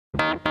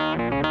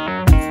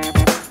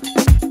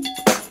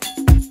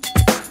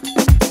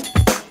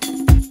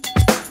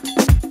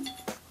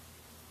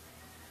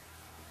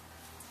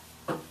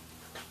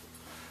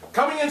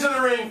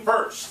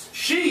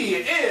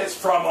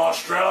from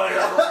Australia,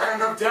 the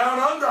land of Down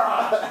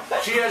Under.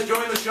 She has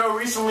joined the show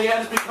recently and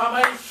has become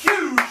a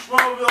huge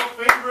Schmoeville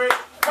favorite.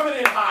 Coming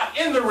in hot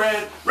in the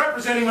red,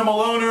 representing the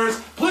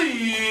Maloners,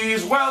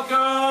 please welcome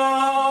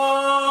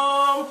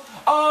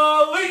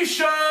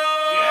Alicia,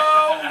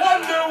 yeah.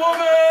 Wonder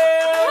Woman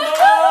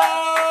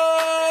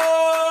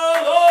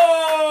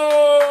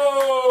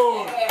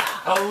Malone.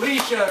 Yeah.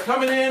 Alicia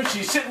coming in,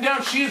 she's sitting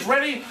down, she's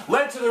ready,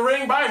 led to the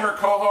ring by her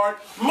cohort,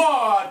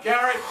 Maude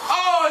Garrett.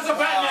 Oh, as a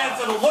Batman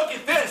said, look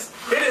at this.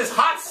 It is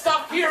hot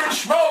stuff here in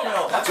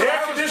Schmoeville. The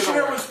air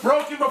conditioner was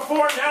broken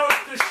before, now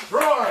it's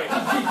destroyed.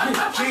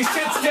 She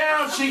sits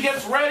down, she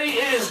gets ready.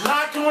 It is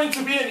not going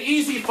to be an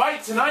easy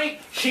fight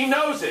tonight. She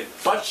knows it,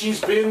 but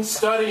she's been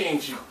studying.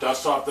 She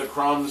dusts off the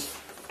crumbs,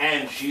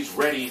 and she's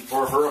ready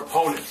for her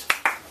opponent.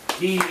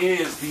 He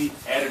is the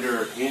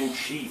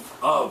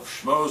editor-in-chief of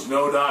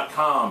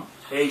Schmoedown.com,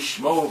 a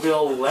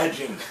Schmoeville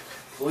legend.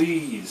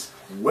 Please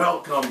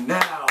welcome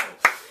now.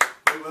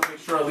 Let's make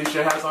sure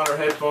Alicia has on her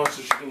headphones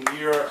so she can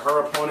hear her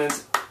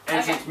opponent's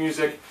entrance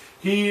music.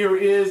 Here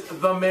is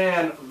the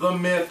man, the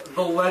myth,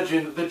 the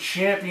legend, the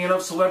champion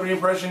of celebrity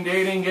impression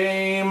dating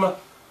game,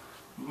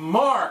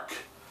 Mark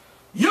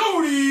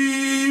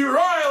Yodi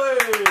Reilly.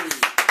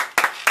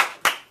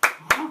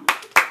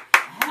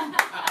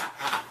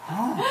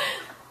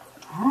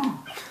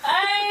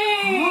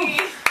 Hey!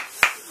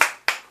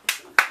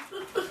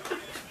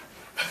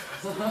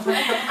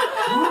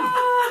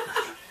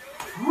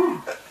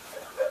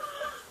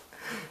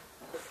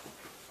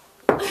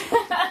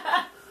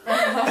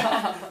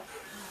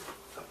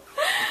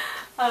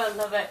 I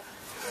love it.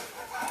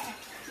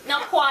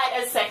 Not quite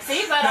as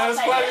sexy, but I'll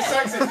take it. Not as quite as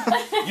sexy.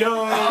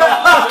 Yo,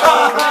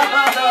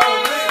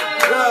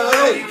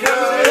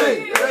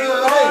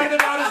 Right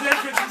about his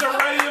entrance. He's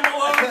already in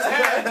Malone's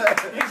head.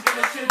 He's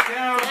gonna sit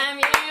down,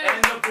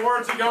 and the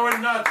boards are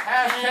going nuts.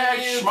 Hashtag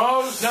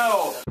Schmoes.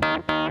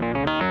 No.